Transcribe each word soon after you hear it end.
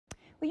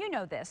Well, you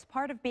know this.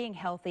 Part of being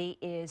healthy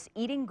is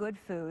eating good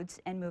foods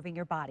and moving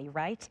your body,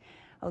 right?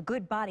 A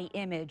good body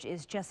image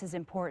is just as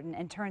important,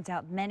 and turns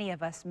out many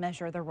of us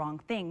measure the wrong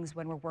things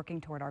when we're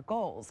working toward our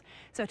goals.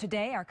 So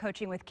today, our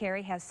Coaching with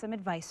Kerry has some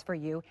advice for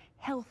you,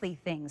 healthy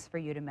things for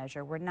you to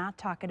measure. We're not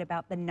talking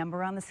about the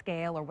number on the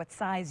scale or what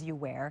size you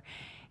wear.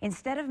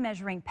 Instead of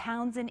measuring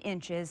pounds and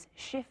inches,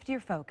 shift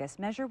your focus.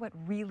 Measure what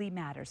really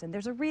matters, and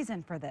there's a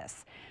reason for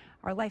this.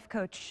 Our life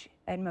coach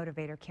and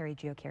motivator, Kerry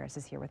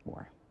is here with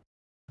more.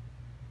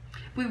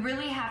 We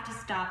really have to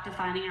stop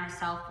defining our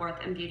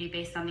self-worth and beauty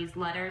based on these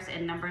letters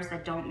and numbers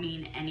that don't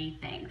mean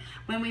anything.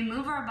 When we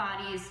move our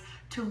bodies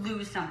to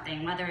lose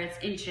something, whether it's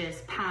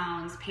inches,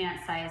 pounds, pant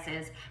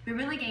sizes, we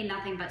really gain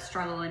nothing but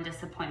struggle and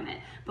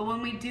disappointment. But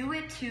when we do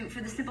it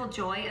for the simple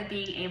joy of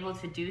being able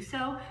to do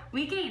so,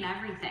 we gain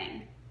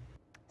everything.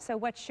 So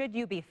what should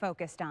you be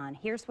focused on?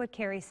 Here's what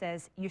Kerry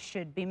says you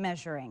should be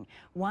measuring.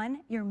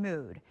 1, your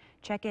mood.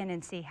 Check in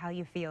and see how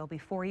you feel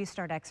before you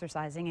start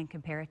exercising and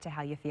compare it to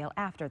how you feel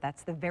after.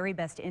 That's the very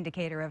best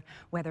indicator of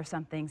whether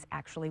something's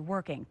actually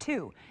working.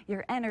 2,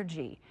 your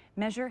energy.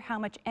 Measure how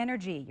much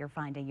energy you're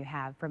finding you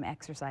have from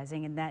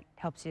exercising, and that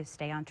helps you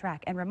stay on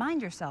track. And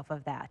remind yourself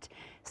of that.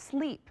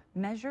 Sleep.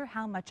 Measure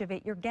how much of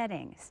it you're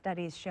getting.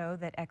 Studies show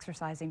that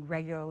exercising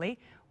regularly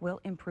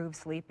will improve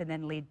sleep and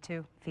then lead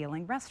to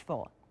feeling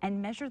restful. And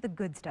measure the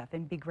good stuff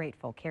and be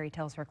grateful. Kerry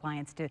tells her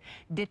clients to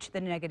ditch the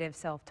negative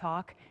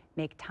self-talk,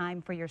 make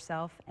time for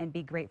yourself, and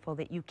be grateful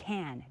that you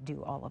can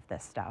do all of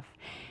this stuff.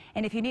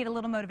 And if you need a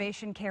little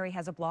motivation, Kerry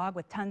has a blog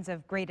with tons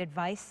of great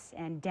advice.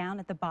 And down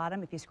at the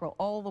bottom, if you scroll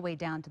all the way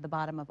down to the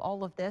bottom of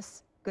all of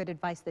this good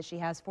advice that she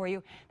has for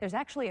you, there's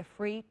actually a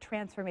free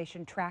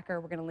transformation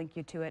tracker. We're going to link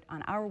you to it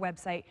on our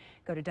website.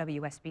 Go to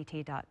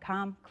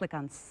WSBT.com, click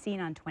on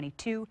Scene on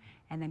 22,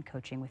 and then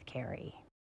Coaching with Kerry.